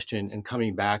revisiting the question and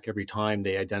coming back every time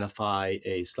they identify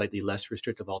a slightly less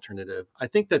restrictive alternative, I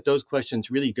think that those questions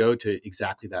really go to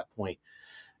exactly that point,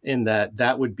 in that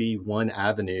that would be one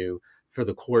avenue for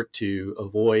the court to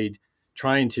avoid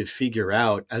trying to figure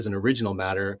out as an original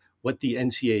matter what the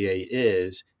NCAA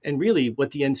is, and really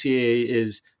what the NCAA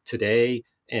is today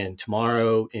and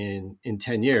tomorrow in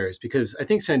 10 years. Because I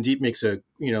think Sandeep makes a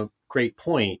great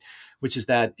point, which is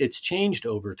that it's changed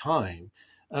over time.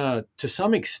 To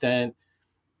some extent,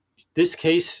 this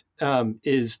case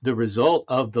is the result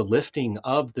of the lifting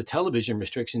of the television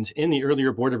restrictions in the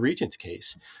earlier Board of Regents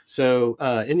case. So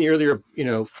in the earlier,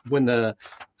 when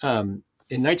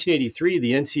in 1983,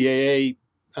 the NCAA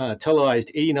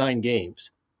televised 89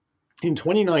 games. In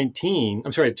 2019,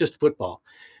 I'm sorry, just football.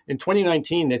 In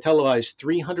 2019, they televised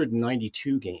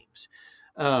 392 games.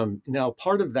 Now,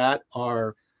 part of that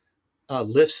are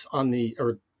lifts on the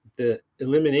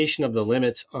elimination of the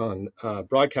limits on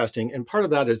broadcasting, and part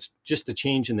of that is just the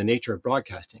change in the nature of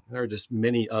broadcasting. There are just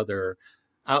many other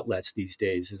outlets these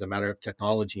days as a matter of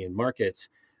technology and markets.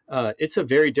 It's a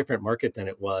very different market than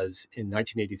it was in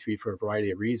 1983 for a variety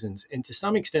of reasons, and to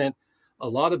some extent, a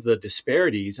lot of the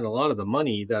disparities and a lot of the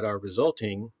money that are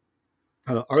resulting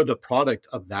are the product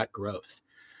of that growth.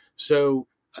 So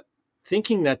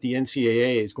thinking that the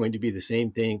NCAA is going to be the same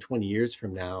thing 20 years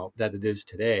from now that it is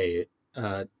today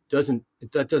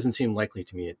doesn't seem likely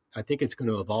to me. I think it's going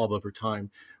to evolve over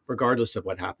time, regardless of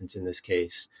what happens in this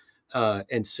case.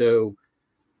 And so,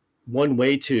 one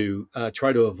way to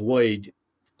try to avoid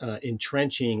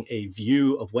entrenching a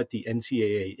view of what the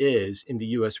NCAA is in the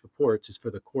U.S. reports is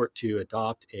for the court to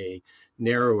adopt a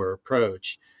narrower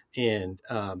approach and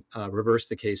reverse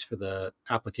the case for the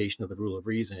application of the rule of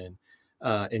reason,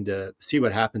 and to see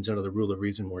what happens under the rule of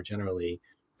reason more generally.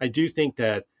 I do think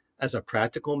that as a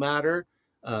practical matter,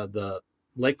 the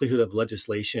likelihood of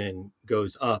legislation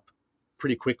goes up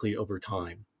pretty quickly over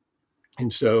time.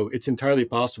 And so it's entirely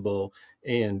possible,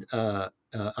 and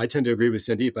I tend to agree with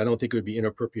Sandeep. I don't think it would be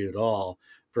inappropriate at all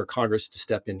for Congress to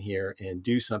step in here and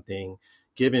do something,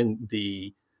 given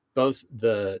both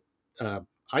the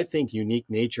I think unique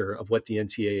nature of what the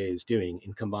NCAA is doing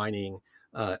in combining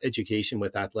education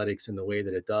with athletics in the way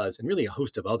that it does, and really a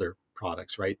host of other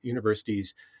products, right?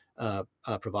 Universities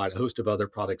provide a host of other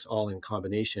products all in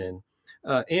combination,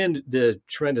 and the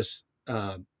tremendous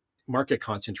market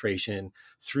concentration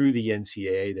through the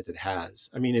NCAA that it has.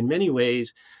 I mean, in many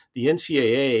ways, the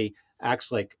NCAA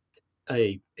acts like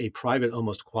a private,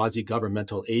 almost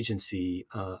quasi-governmental agency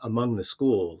among the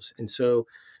schools. And so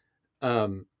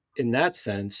in that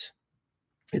sense,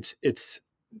 it's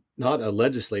not a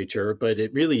legislature, but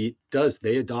it really does.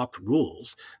 They adopt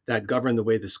rules that govern the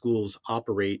way the schools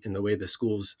operate and the way the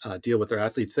schools deal with their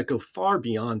athletes that go far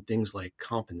beyond things like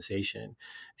compensation.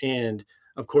 And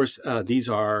of course, these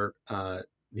are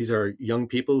young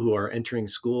people who are entering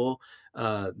school.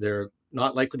 They're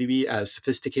not likely to be as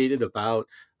sophisticated about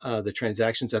the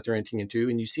transactions that they're entering into.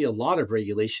 And you see a lot of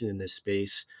regulation in this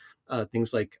space,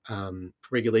 things like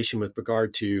regulation with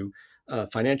regard to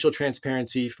financial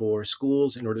transparency for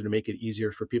schools in order to make it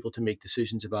easier for people to make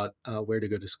decisions about where to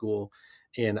go to school.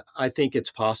 And I think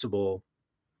it's possible,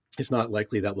 if not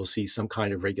likely, that we'll see some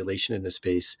kind of regulation in this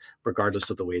space, regardless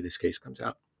of the way this case comes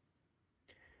out.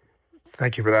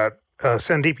 Thank you for that.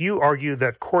 Sandeep, you argue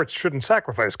that courts shouldn't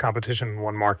sacrifice competition in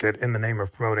one market in the name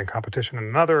of promoting competition in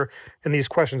another, and these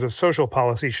questions of social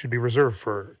policy should be reserved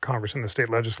for Congress and the state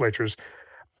legislatures.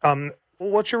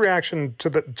 What's your reaction to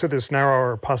this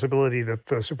narrower possibility that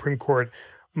the Supreme Court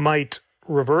might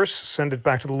reverse, send it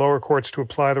back to the lower courts to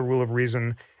apply the rule of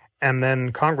reason, and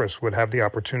then Congress would have the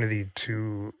opportunity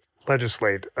to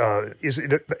legislate?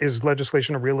 Is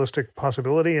legislation a realistic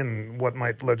possibility, and what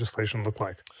might legislation look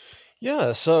like?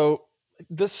 Yeah, so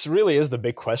this really is the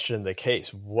big question in the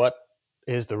case. What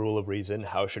is the rule of reason?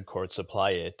 How should courts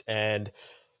apply it? And,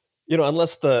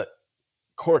 unless the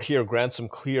court here grants some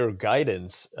clear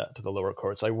guidance to the lower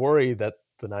courts, I worry that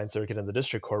the Ninth Circuit and the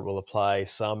District Court will apply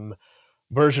some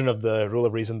version of the rule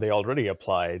of reason they already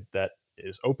applied that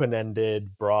is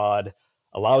open-ended, broad,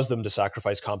 allows them to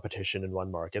sacrifice competition in one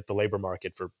market, the labor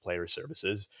market for player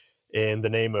services, in the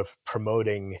name of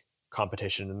promoting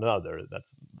competition in another. That's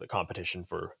the competition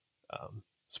for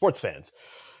sports fans.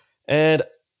 And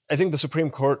I think the Supreme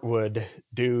Court would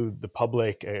do the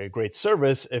public a great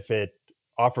service if it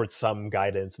offered some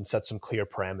guidance and set some clear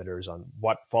parameters on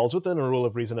what falls within a rule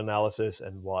of reason analysis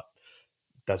and what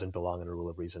doesn't belong in a rule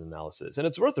of reason analysis. And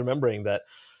it's worth remembering that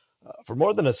for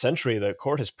more than a century, the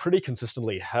court has pretty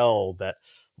consistently held that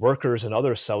workers and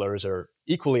other sellers are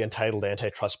equally entitled to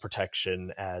antitrust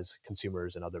protection as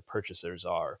consumers and other purchasers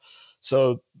are.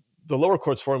 So the lower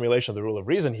court's formulation of the rule of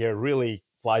reason here really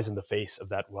flies in the face of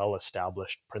that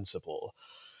well-established principle.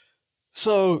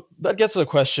 So that gets to the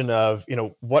question of,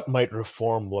 what might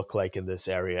reform look like in this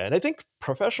area? And I think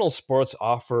professional sports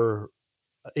offer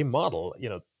a model.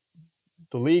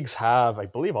 The leagues have, I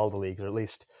believe all the leagues, or at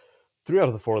least 3 out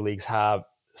of the 4 leagues have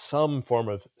some form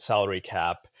of salary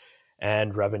cap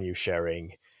and revenue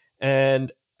sharing.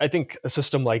 And I think a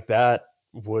system like that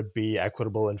would be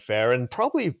equitable and fair, and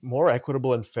probably more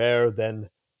equitable and fair than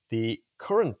the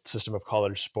current system of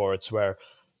college sports, where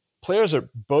players are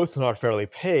both not fairly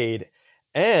paid,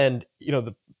 and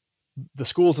the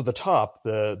schools at the top,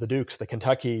 the Dukes, the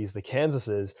Kentuckys, the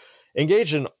Kansases,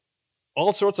 engage in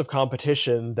all sorts of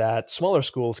competition that smaller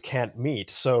schools can't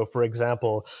meet. So, for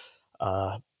example,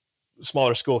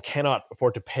 smaller school cannot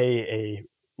afford to pay a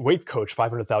weight coach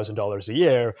 $500,000 a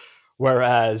year,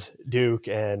 whereas Duke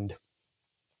and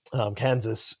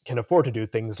Kansas can afford to do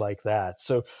things like that.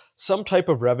 So some type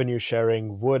of revenue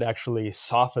sharing would actually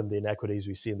soften the inequities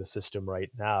we see in the system right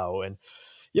now. And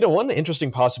one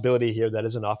interesting possibility here that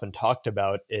isn't often talked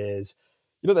about is,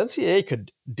 the NCAA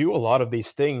could do a lot of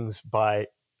these things by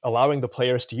allowing the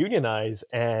players to unionize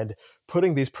and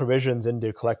putting these provisions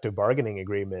into collective bargaining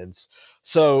agreements.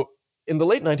 So in the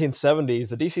late 1970s,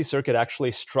 the DC Circuit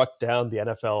actually struck down the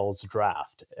NFL's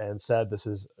draft and said this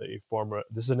is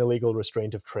an illegal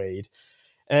restraint of trade.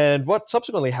 And what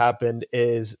subsequently happened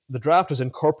is the draft was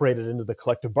incorporated into the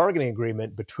collective bargaining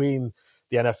agreement between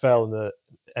the NFL and the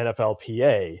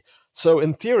NFLPA. So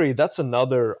in theory, that's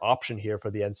another option here for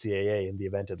the NCAA in the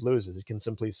event it loses. It can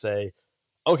simply say,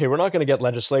 okay, we're not going to get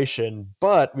legislation,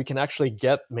 but we can actually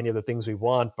get many of the things we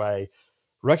want by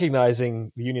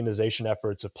recognizing the unionization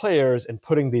efforts of players and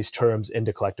putting these terms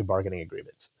into collective bargaining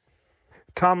agreements.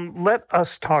 Tom, let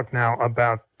us talk now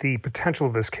about the potential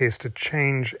of this case to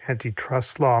change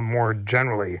antitrust law more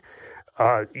generally.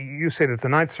 You say that the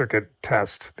Ninth Circuit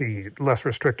test, the less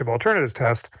restrictive alternatives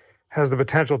test, has the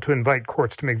potential to invite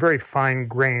courts to make very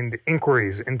fine-grained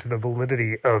inquiries into the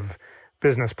validity of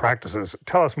business practices.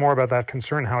 Tell us more about that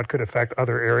concern, how it could affect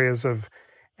other areas of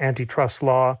antitrust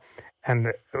law,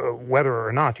 and whether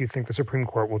or not you think the Supreme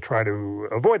Court will try to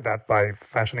avoid that by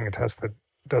fashioning a test that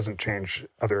doesn't change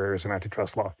other areas of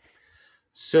antitrust law.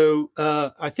 So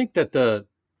I think that the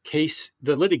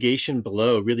litigation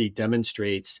below really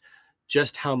demonstrates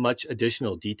just how much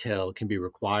additional detail can be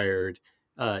required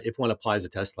if one applies a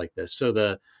test like this. So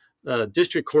the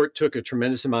district court took a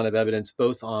tremendous amount of evidence,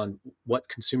 both on what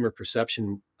consumer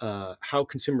perception, how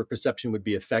consumer perception would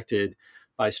be affected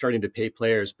by starting to pay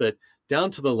players, but down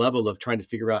to the level of trying to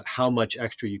figure out how much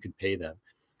extra you could pay them.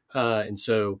 And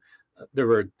so there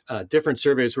were different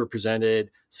surveys were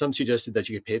presented. Some suggested that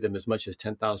you could pay them as much as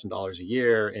 $10,000 a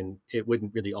year, and it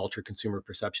wouldn't really alter consumer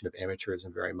perception of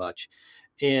amateurism very much.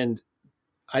 And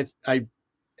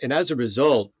and as a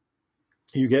result,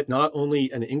 you get not only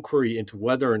an inquiry into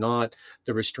whether or not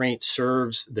the restraint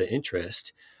serves the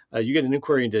interest, you get an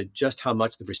inquiry into just how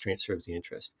much the restraint serves the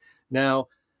interest. Now,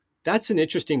 that's an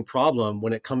interesting problem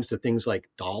when it comes to things like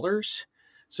dollars.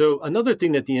 So another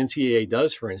thing that the NCAA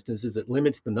does, for instance, is it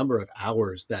limits the number of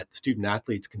hours that student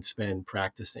athletes can spend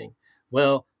practicing.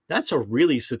 Well, that's a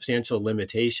really substantial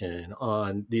limitation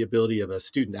on the ability of a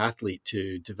student athlete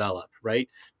to develop, right?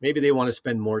 Maybe they want to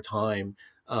spend more time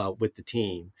with the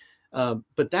team.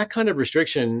 But that kind of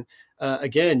restriction,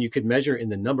 again, you could measure in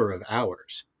the number of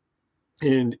hours.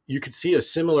 And you could see a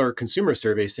similar consumer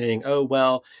survey saying, oh,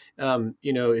 well,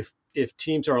 if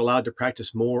teams are allowed to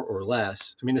practice more or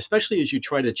less, I mean, especially as you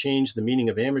try to change the meaning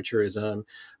of amateurism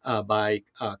by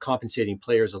compensating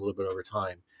players a little bit over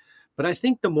time. But I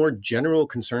think the more general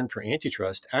concern for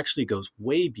antitrust actually goes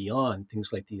way beyond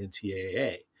things like the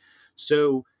NCAA.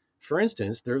 So, for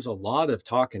instance, there's a lot of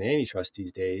talk in antitrust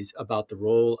these days about the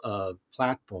role of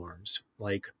platforms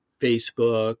like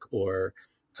Facebook or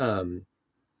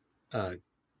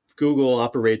Google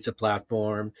operates a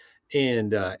platform,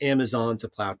 and Amazon's a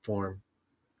platform.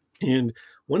 And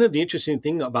one of the interesting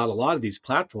things about a lot of these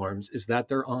platforms is that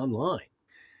they're online.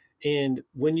 And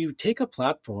when you take a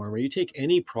platform or you take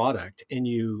any product and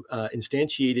you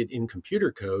instantiate it in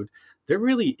computer code, there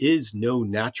really is no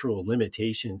natural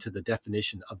limitation to the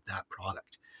definition of that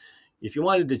product. If you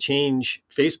wanted to change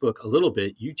Facebook a little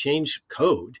bit, you change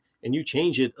code and you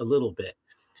change it a little bit.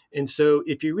 And so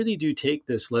if you really do take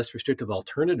this less restrictive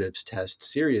alternatives test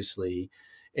seriously,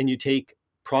 and you take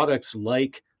products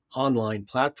like online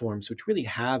platforms, which really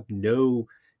have no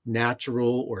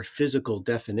natural or physical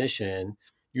definition,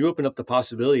 you open up the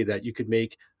possibility that you could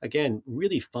make, again,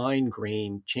 really fine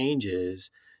grained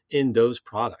changes in those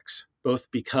products,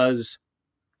 both because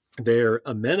they're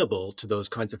amenable to those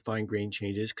kinds of fine grained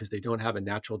changes because they don't have a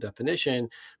natural definition,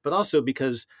 but also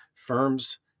because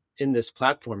firms in this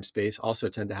platform space also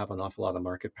tend to have an awful lot of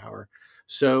market power.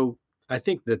 So I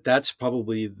think that that's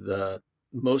probably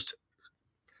most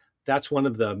that's one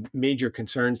of the major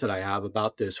concerns that I have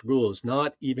about this rule, is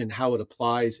not even how it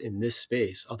applies in this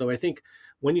space. Although I think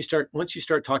once you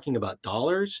start talking about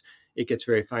dollars, it gets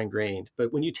very fine grained.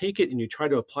 But when you take it and you try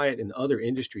to apply it in other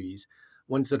industries,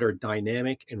 ones that are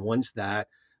dynamic and ones that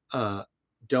uh,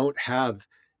 don't have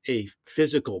a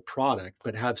physical product,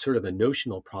 but have sort of a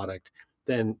notional product,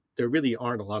 then there really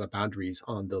aren't a lot of boundaries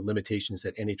on the limitations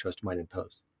that antitrust might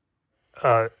impose.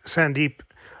 Sandeep,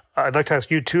 I'd like to ask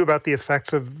you too about the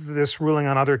effects of this ruling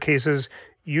on other cases.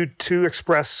 You too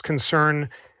express concern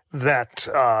that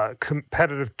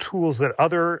competitive tools that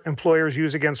other employers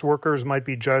use against workers might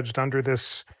be judged under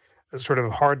this sort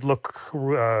of hard look,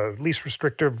 least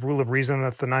restrictive rule of reason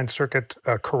that the Ninth Circuit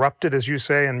corrupted, as you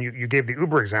say. And you gave the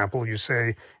Uber example. You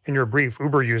say in your brief,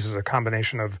 Uber uses a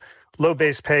combination of low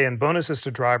base pay and bonuses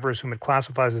to drivers whom it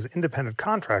classifies as independent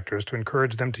contractors to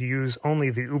encourage them to use only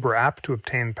the Uber app to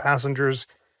obtain passengers.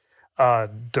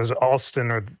 Does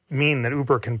Alston mean that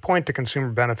Uber can point to consumer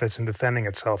benefits in defending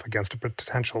itself against a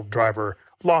potential driver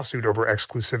lawsuit over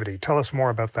exclusivity? Tell us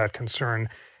more about that concern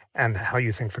and how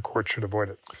you think the court should avoid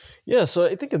it. Yeah, so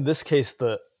I think in this case,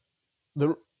 the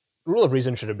rule of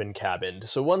reason should have been cabined.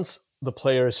 So once the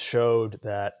players showed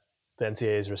that the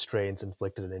NCAA's restraints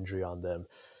inflicted an injury on them,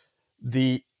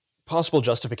 the possible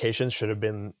justifications should have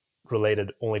been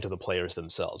related only to the players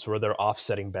themselves, where they're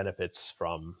offsetting benefits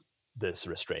from this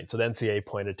restraint. So the NCAA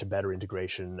pointed to better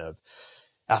integration of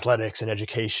athletics and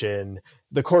education.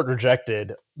 The court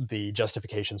rejected the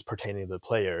justifications pertaining to the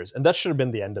players, and that should have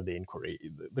been the end of the inquiry.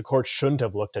 The court shouldn't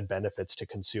have looked at benefits to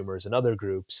consumers and other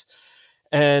groups.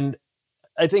 And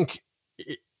I think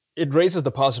it raises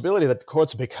the possibility that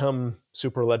courts become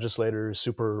super legislators,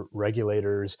 super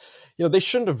regulators. They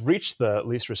shouldn't have reached the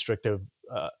least restrictive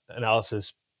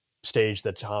analysis stage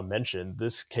that Tom mentioned.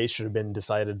 This case should have been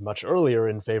decided much earlier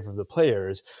in favor of the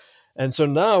players. And so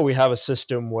now we have a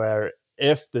system where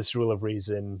if this rule of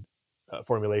reason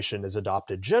formulation is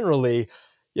adopted generally,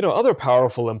 other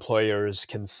powerful employers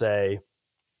can say,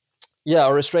 yeah,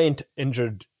 a restraint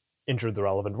injured the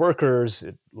relevant workers,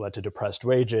 it led to depressed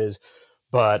wages,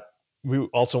 but we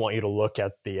also want you to look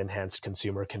at the enhanced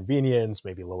consumer convenience,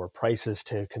 maybe lower prices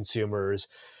to consumers.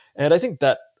 And I think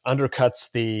that undercuts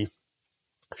the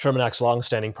Sherman Act's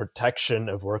longstanding protection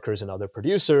of workers and other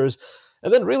producers,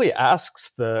 and then really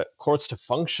asks the courts to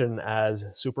function as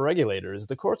super regulators.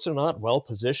 The courts are not well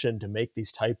positioned to make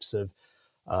these types of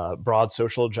broad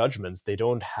social judgments. They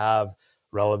don't have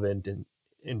relevant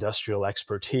industrial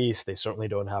expertise. They certainly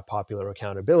don't have popular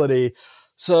accountability.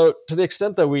 So to the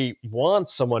extent that we want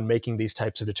someone making these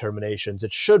types of determinations,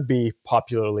 it should be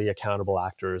popularly accountable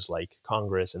actors like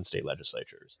Congress and state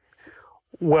legislatures.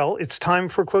 Well, it's time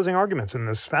for closing arguments in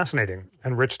this fascinating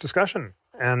and rich discussion.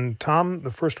 And Tom, the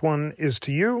first one is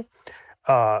to you.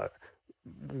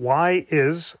 Why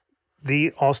is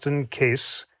the Alston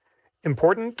case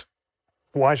important?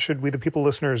 Why should we, the people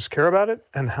listeners, care about it?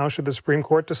 And how should the Supreme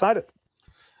Court decide it?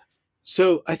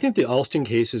 So I think the Alston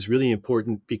case is really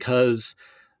important because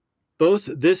both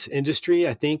this industry,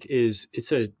 I think, it's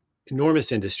an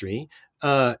enormous industry.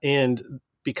 And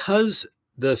because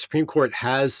the Supreme Court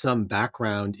has some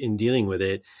background in dealing with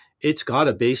it, it's got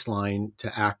a baseline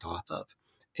to act off of.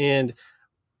 And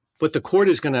what the court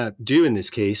is going to do in this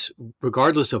case,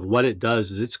 regardless of what it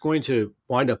does, is it's going to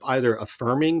wind up either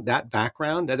affirming that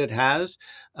background that it has,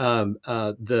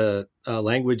 the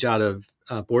language out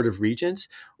of Board of Regents,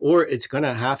 or it's going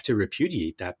to have to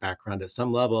repudiate that background at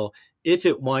some level if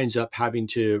it winds up having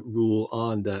to rule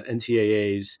on the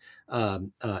NCAA's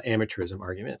amateurism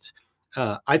arguments.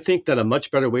 I think that a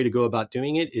much better way to go about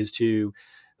doing it is to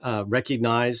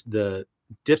recognize the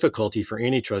difficulty for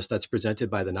antitrust that's presented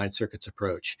by the Ninth Circuit's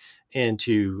approach, and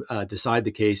to decide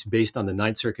the case based on the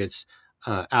Ninth Circuit's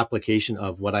application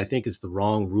of what I think is the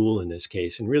wrong rule in this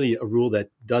case, and really a rule that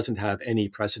doesn't have any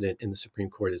precedent in the Supreme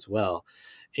Court as well.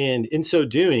 And in so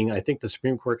doing, I think the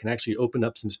Supreme Court can actually open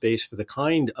up some space for the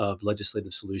kind of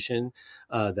legislative solution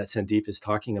that Sandeep is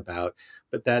talking about,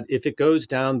 but that if it goes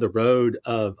down the road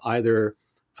of either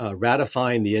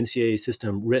ratifying the NCAA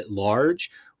system writ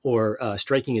large or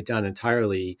striking it down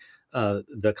entirely,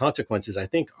 the consequences, I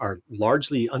think, are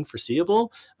largely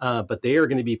unforeseeable, but they are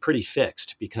going to be pretty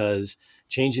fixed because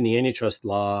changing the antitrust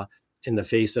law in the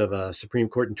face of a Supreme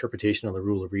Court interpretation of the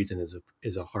rule of reason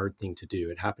is a hard thing to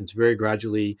do. It happens very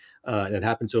gradually, and it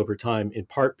happens over time, in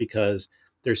part because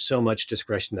there's so much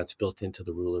discretion that's built into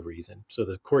the rule of reason. So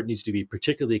the court needs to be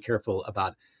particularly careful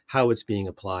about how it's being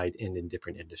applied in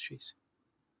different industries.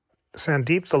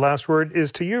 Sandeep, the last word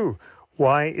is to you.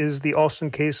 Why is the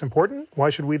Alston case important? Why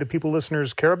should we, the people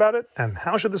listeners, care about it? And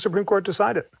how should the Supreme Court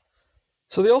decide it?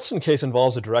 So the Alston case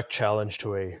involves a direct challenge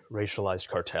to a racialized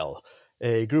cartel.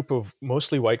 A group of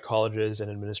mostly white colleges and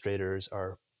administrators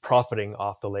are profiting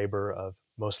off the labor of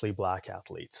mostly Black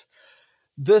athletes.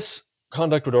 This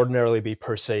conduct would ordinarily be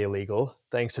per se illegal.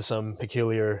 Thanks to some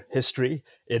peculiar history,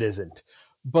 it isn't.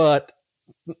 But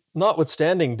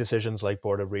notwithstanding decisions like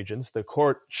Board of Regents, the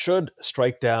court should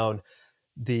strike down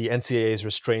the NCAA's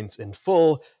restraints in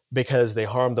full because they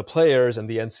harmed the players and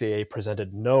the NCAA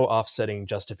presented no offsetting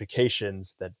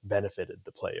justifications that benefited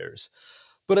the players.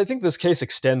 But I think this case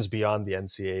extends beyond the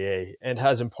NCAA and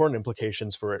has important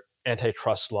implications for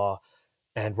antitrust law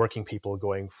and working people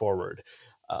going forward.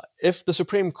 If the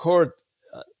Supreme Court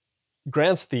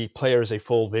grants the players a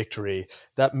full victory,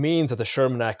 that means that the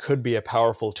Sherman Act could be a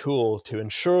powerful tool to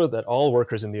ensure that all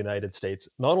workers in the United States,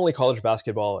 not only college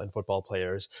basketball and football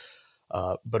players,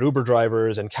 but Uber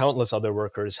drivers and countless other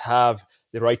workers, have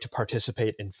the right to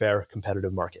participate in fair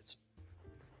competitive markets.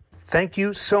 Thank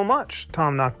you so much,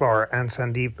 Tom Nachbar and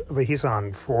Sandeep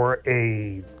Vaheesan, for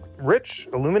a rich,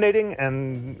 illuminating,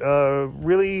 and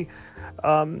really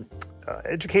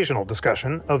educational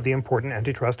discussion of the important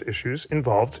antitrust issues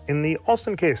involved in the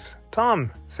Alston case.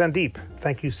 Tom, Sandeep,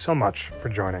 thank you so much for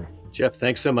joining. Jeff,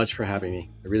 thanks so much for having me.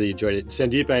 I really enjoyed it.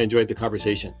 Sandeep, I enjoyed the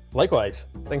conversation. Likewise.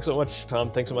 Thanks so much,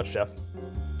 Tom. Thanks so much, Jeff.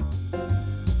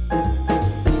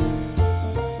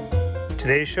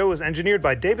 Today's show was engineered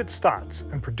by David Stotts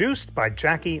and produced by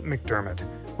Jackie McDermott.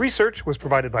 Research was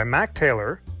provided by Mac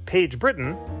Taylor, Paige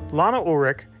Britton, Lana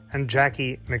Ulrich, and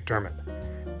Jackie McDermott.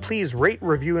 Please rate,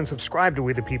 review, and subscribe to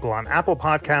We the People on Apple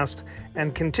Podcasts,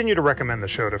 and continue to recommend the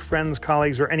show to friends,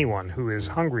 colleagues, or anyone who is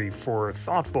hungry for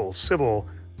thoughtful, civil,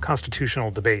 constitutional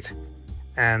debate.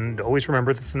 And always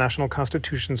remember that the National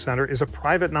Constitution Center is a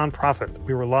private nonprofit.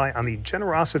 We rely on the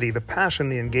generosity, the passion,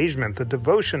 the engagement, the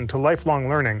devotion to lifelong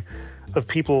learning of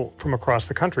people from across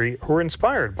the country who are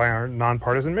inspired by our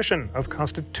nonpartisan mission of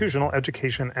constitutional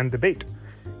education and debate.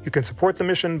 You can support the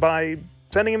mission by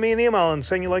sending me an email and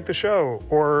saying you like the show,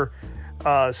 or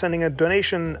sending a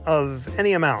donation of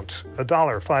any amount, $1,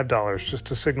 $5, just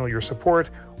to signal your support,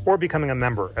 or becoming a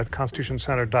member at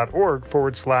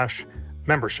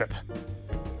constitutioncenter.org/membership.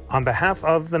 On behalf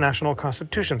of the National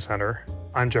Constitution Center,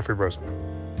 I'm Jeffrey Rosen.